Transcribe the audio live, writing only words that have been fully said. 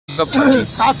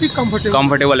काफी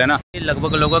कंफर्टेबल है ना। ये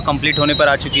लगभग लोग कंप्लीट होने पर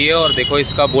आ चुकी है और देखो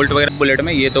इसका बोल्ट वगैरह बुलेट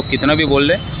में ये तो कितना भी बोल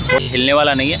ले हिलने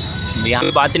वाला नहीं है, यहाँ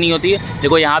पे बात नहीं होती है।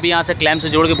 देखो यहाँ भी यहाँ से क्लैम्प से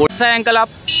जोड़ के बोल्ट है। अंकल आप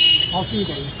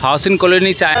हाउसिंग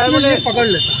कॉलोनी से आए,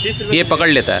 ये पकड़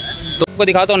लेता है। तो आपको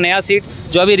दिखाता हूँ नया सीट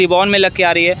जो अभी रिबॉन में लग के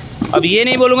आ रही है। अब ये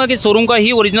नहीं बोलूँगा कि शोरूम का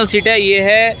ही ओरिजिनल सीट है, ये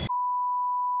है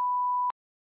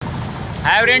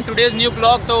एवरीवन टुडेज न्यू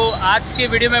ब्लॉग। तो आज की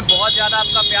वीडियो में बहुत ज़्यादा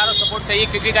आपका प्यार और सपोर्ट चाहिए,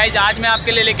 क्योंकि गाइज आज मैं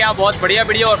आपके लिए लेके आया बहुत बढ़िया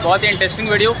वीडियो और बहुत ही इंटरेस्टिंग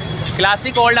वीडियो।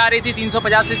 क्लासिक ओल्ड आ रही थी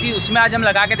 350 सीसी, उसमें आज हम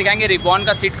लगा के दिखाएंगे रिबॉन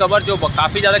का सीट कवर जो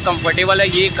काफ़ी ज़्यादा कंफर्टेबल है।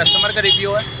 ये कस्टमर का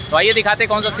रिव्यू है, तो आइए दिखाते हैं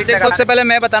कौन सा सीट है। सबसे पहले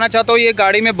मैं बताना चाहता हूँ ये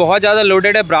गाड़ी में बहुत ज़्यादा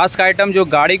लोडेड है ब्रास का आइटम, जो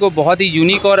गाड़ी को बहुत ही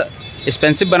यूनिक और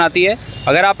एक्सपेंसिव बनाती है।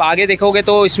 अगर आप आगे देखोगे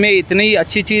तो इसमें इतनी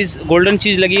अच्छी चीज़ गोल्डन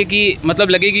चीज़ लगी है कि मतलब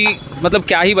लगेगी, मतलब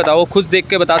क्या ही बताओ, खुद देख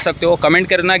के बता सकते हो। कमेंट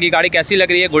करना कि गाड़ी कैसी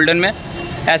लग रही है गोल्डन में।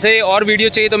 ऐसे और वीडियो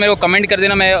चाहिए तो मेरे को कमेंट कर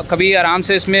देना, मैं कभी आराम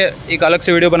से इसमें एक अलग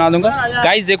से वीडियो बना दूंगा।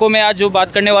 गाइस देखो मैं आज जो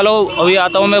बात करने वाला हूँ, अभी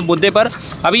आता हूँ मैं मुद्दे पर।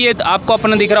 अभी ये आपको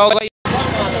अपना दिख रहा होगा।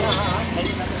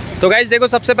 तो गाइस देखो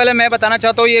सबसे पहले मैं बताना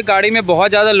चाहता हूँ ये गाड़ी में बहुत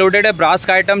ज़्यादा लोडेड है ब्रास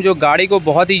का आइटम, जो गाड़ी को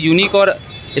बहुत ही यूनिक और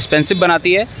एक्सपेंसिव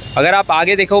बनाती है। अगर आप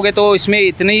आगे देखोगे तो इसमें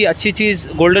इतनी अच्छी चीज़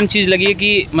गोल्डन चीज़ लगी है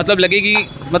कि मतलब लगेगी,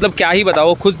 मतलब क्या ही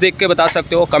बताओ, खुद देख के बता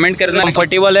सकते हो। कमेंट करना।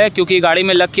 कंफर्टेबल है क्योंकि गाड़ी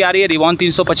में लग के आ रही है रिबॉन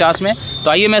 350 में।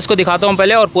 तो आइए मैं इसको दिखाता हूँ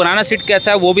पहले, और पुराना सीट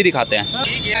कैसा है वो भी दिखाते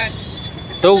हैं।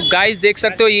 तो गाइस देख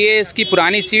सकते हो ये इसकी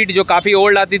पुरानी सीट जो काफ़ी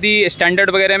ओल्ड आती थी स्टैंडर्ड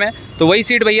वगैरह में, तो वही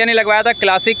सीट भैया ने लगवाया था।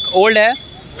 क्लासिक ओल्ड है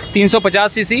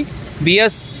 350 सीसी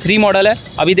BS3 मॉडल है।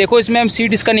 अभी देखो इसमें हम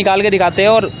सीट इसका निकाल के दिखाते हैं,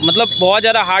 और मतलब बहुत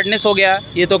ज़्यादा हार्डनेस हो गया है,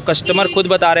 ये तो कस्टमर खुद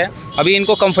बता रहे हैं। अभी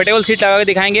इनको कंफर्टेबल सीट लगा के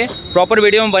दिखाएंगे। प्रॉपर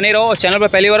वीडियो में बने रहो और चैनल पर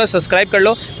पहली बार सब्सक्राइब कर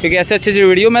लो, क्योंकि ऐसे अच्छे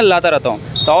वीडियो मैं लाता रहता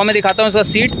हूँ। तो आओ मैं दिखाता हूँ इसका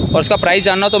सीट, और उसका प्राइस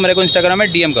जानना हो तो मेरे को इंस्टाग्राम में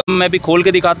DM करो। मैं भी खोल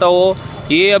के दिखाता हूँ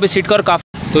ये अभी सीट का। और काफ़ी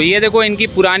तो ये देखो इनकी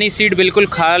पुरानी सीट बिल्कुल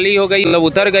खाली हो गई, मतलब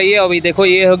उतर गई है। अभी देखो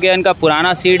ये हो गया इनका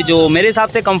पुराना सीट जो मेरे हिसाब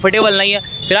से कंफर्टेबल नहीं है।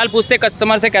 फिलहाल पूछते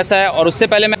कस्टमर से कैसा है, और उससे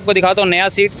पहले मैं आपको दिखाता हूँ नया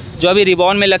सीट जो अभी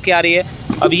रिबॉन में लग के आ रही है।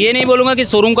 अब ये नहीं बोलूँगा कि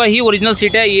शोरूम का ही ओरिजिनल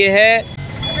सीट है, ये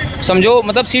है समझो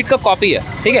मतलब सीट का कॉपी है,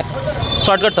 ठीक है,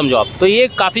 शॉर्टकट समझो आप। तो ये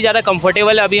काफ़ी ज़्यादा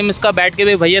कंफर्टेबल है। अभी हम इसका बैठ के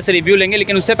भी भैया से रिव्यू लेंगे,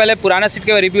 लेकिन उससे पहले पुराना सीट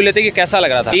के रिव्यू लेते कि कैसा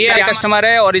लग रहा था। ये कस्टमर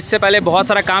है और इससे पहले बहुत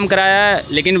सारा काम कराया है,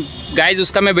 लेकिन गाइज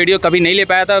उसका मैं वीडियो कभी नहीं ले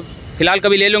पाया था। फिलहाल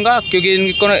कभी ले लूँगा, क्योंकि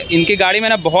इनकी गाड़ी में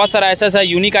ना बहुत सारा ऐसा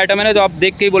यूनिक आइटम है ना, जो आप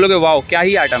देख के ही बोलोगे वाह क्या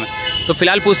ही आइटम है। तो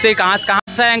फिलहाल पूछते हैं कहाँ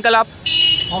से आए अंकल आप?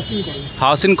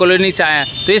 हाउसिंग कॉलोनी से आए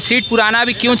हैं। तो ये सीट पुराना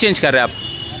अभी क्यों चेंज कर रहे हैं आप?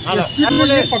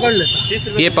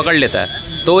 ये पकड़ लेता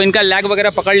है, तो इनका लैग वगैरह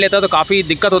पकड़ लेता है, तो काफ़ी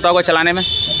दिक्कत होता होगा चलाने में।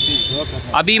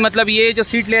 अभी मतलब ये जो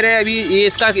सीट ले रहे हैं अभी ये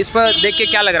इस पर देख के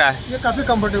क्या लग रहा है? ये काफ़ी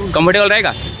कंफर्टेबल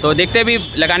रहेगा। तो देखते हैं अभी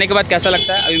लगाने के बाद कैसा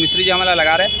लगता है। अभी मिस्त्री जी हमारा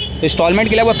लगा रहे हैं, तो इंस्टॉलमेंट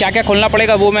के लिए आपको क्या क्या खोलना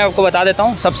पड़ेगा वो मैं आपको बता देता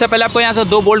हूँ। सबसे पहले आपको यहाँ से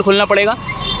 2 बोल्ट खोलना पड़ेगा।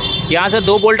 यहाँ से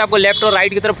 2 बोल्ट आपको लेफ्ट और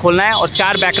राइट की तरफ खोलना है, और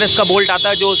 4 बैकरेस्ट का बोल्ट आता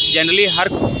है जो जनरली हर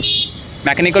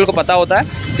मैकेनिकल को पता होता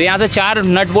है। तो यहाँ से 4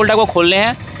 नट बोल्ट आपको खोलने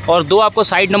हैं, और 2 आपको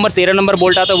साइड नंबर 13 नंबर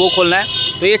बोल्ट आता है वो खोलना है।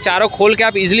 तो ये चारों खोल के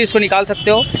आप इजीली इसको निकाल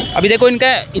सकते हो। अभी देखो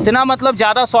इनका इतना मतलब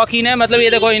ज़्यादा शौकीन है, मतलब ये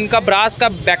देखो इनका ब्रास का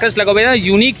बैकरेस्ट लगा हुआ है ना,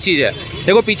 यूनिक चीज़ है।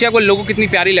 देखो पीछे आपको लोगो कितनी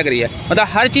प्यारी लग रही है, मतलब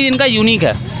हर चीज़ इनका यूनिक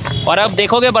है। और अब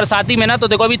देखोगे बरसाती में ना, तो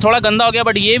देखो अभी थोड़ा गंदा हो गया,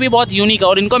 बट ये भी बहुत यूनिक है।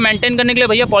 और इनको मेंटेन करने के लिए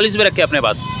भैया पॉलिश भी रखे अपने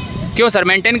पास। क्यों सर,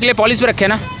 मेंटेन के लिए पॉलिश भी रखे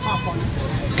ना?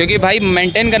 क्योंकि भाई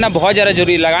मेंटेन करना बहुत ज़्यादा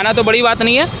जरूरी है। लगाना तो बड़ी बात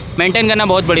नहीं है, मेंटेन करना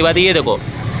बहुत बड़ी बात है। ये देखो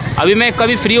अभी मैं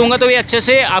कभी फ्री होऊंगा तो ये अच्छे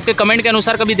से आपके कमेंट के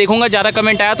अनुसार कभी देखूंगा, ज़्यादा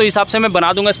कमेंट आया तो हिसाब से मैं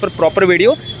बना दूंगा इस पर प्रॉपर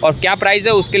वीडियो। और क्या प्राइस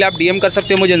है उसके लिए आप DM कर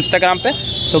सकते हो मुझे इंस्टाग्राम पे।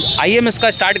 तो आइए हम इसका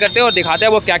स्टार्ट करते हैं और दिखाते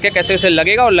हैं वो क्या क्या कैसे कैसे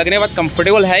लगेगा, और लगने के बाद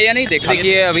कंफर्टेबल है या नहीं।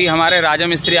 देखिए अभी हमारे राजा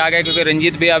मिस्त्री आ गए, क्योंकि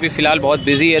रंजीत भैया अभी फिलहाल बहुत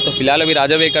बिजी है, तो फिलहाल अभी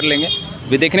राजा भैया कर लेंगे।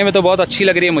 भी देखने में तो बहुत अच्छी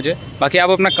लग रही है मुझे। बाकी आप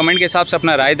अपना कमेंट के हिसाब से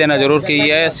अपना राय देना जरूर कि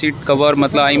यह सीट कवर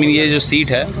मतलब ये जो सीट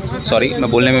है, सॉरी मैं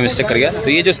बोलने में मिस्टेक कर गया। तो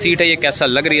ये जो सीट है ये कैसा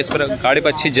लग रही है, इस पर गाड़ी पर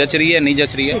अच्छी जच रही है नहीं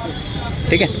जच रही है,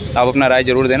 ठीक है। आप अपना राय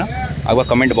जरूर देना, आपका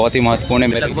कमेंट बहुत ही महत्वपूर्ण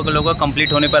है। लगभग लोगों का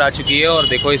कंप्लीट होने पर आ चुकी है, और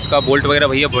देखो इसका बोल्ट वगैरह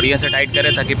भैया बढ़िया से टाइट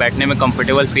करें ताकि बैठने में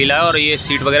कंफर्टेबल फील आए, और ये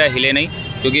सीट वगैरह हिले नहीं,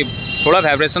 क्योंकि थोड़ा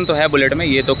वाइब्रेशन तो है बुलेट में।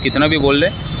 ये तो कितना भी बोल ले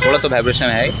थोड़ा तो वाइब्रेशन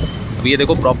है। अब ये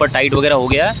देखो प्रॉपर टाइट वगैरह हो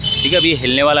गया है, ठीक है। अभी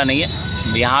हिलने वाला नहीं है।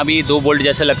 यहाँ भी 2 बोल्ट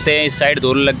जैसे लगते हैं, इस साइड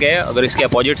 2 लग गए। अगर इसके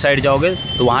अपोजिट साइड जाओगे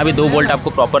तो वहाँ भी 2 बोल्ट आपको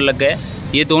प्रॉपर लग गए।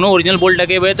 ये दोनों ओरिजिनल बोल्ट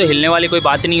लगे हुए हैं, तो हिलने वाली कोई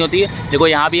बात नहीं होती है। देखो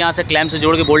यहाँ भी यहाँ से क्लैम्प से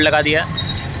जोड़ के बोल्ट लगा दिया।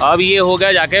 अब ये हो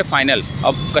गया जाके फाइनल।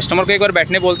 अब कस्टमर को एक बार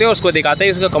बैठने बोलते हैं, उसको दिखाते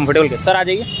हैं इसका कंफर्टेबल के। सर आ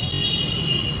जाइए।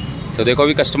 तो देखो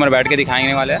अभी कस्टमर बैठ के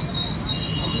दिखाने वाले हैं।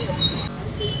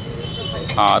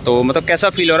 हाँ तो मतलब कैसा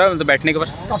फील हो रहा है मतलब बैठने के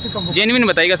बाद? काफी जेन्युइन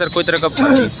बताइएगा सर, कोई तरह का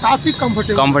काफी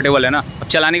कंफर्टेबल है ना। अब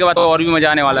चलाने के बाद तो और भी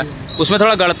मजा आने वाला है। उसमें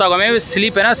थोड़ा गड़ता होगा, मैं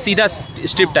स्लिप है ना, सीधा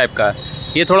स्ट्रिप टाइप का है,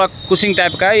 ये थोड़ा कुशिंग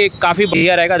टाइप का है, ये काफ़ी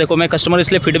बढ़िया रहेगा। देखो मैं कस्टमर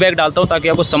इसलिए फीडबैक डालता हूँ ताकि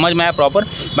आपको समझ में आए प्रॉपर।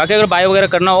 बाकी अगर बाय वगैरह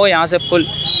करना हो यहाँ से आपको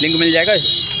लिंक मिल जाएगा,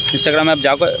 इंस्टाग्राम में आप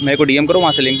जाकर मेरे को DM करो,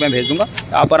 वहाँ से लिंक मैं भेज दूँगा।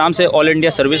 आप आराम से ऑल इंडिया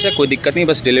सर्विस है, कोई दिक्कत नहीं,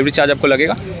 बस डिलीवरी चार्ज आपको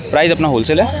लगेगा। प्राइस अपना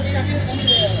होलसेल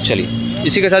है। चलिए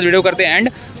इसी के साथ वीडियो करते हैं एंड,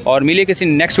 और मिलिए किसी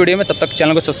नेक्स्ट वीडियो में। तब तक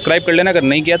चैनल को सब्सक्राइब कर लेना, अगर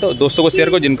नहीं किया तो दोस्तों को शेयर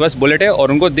करो जिनके पास बुलेट है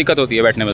और उनको दिक्कत होती है बैठने में।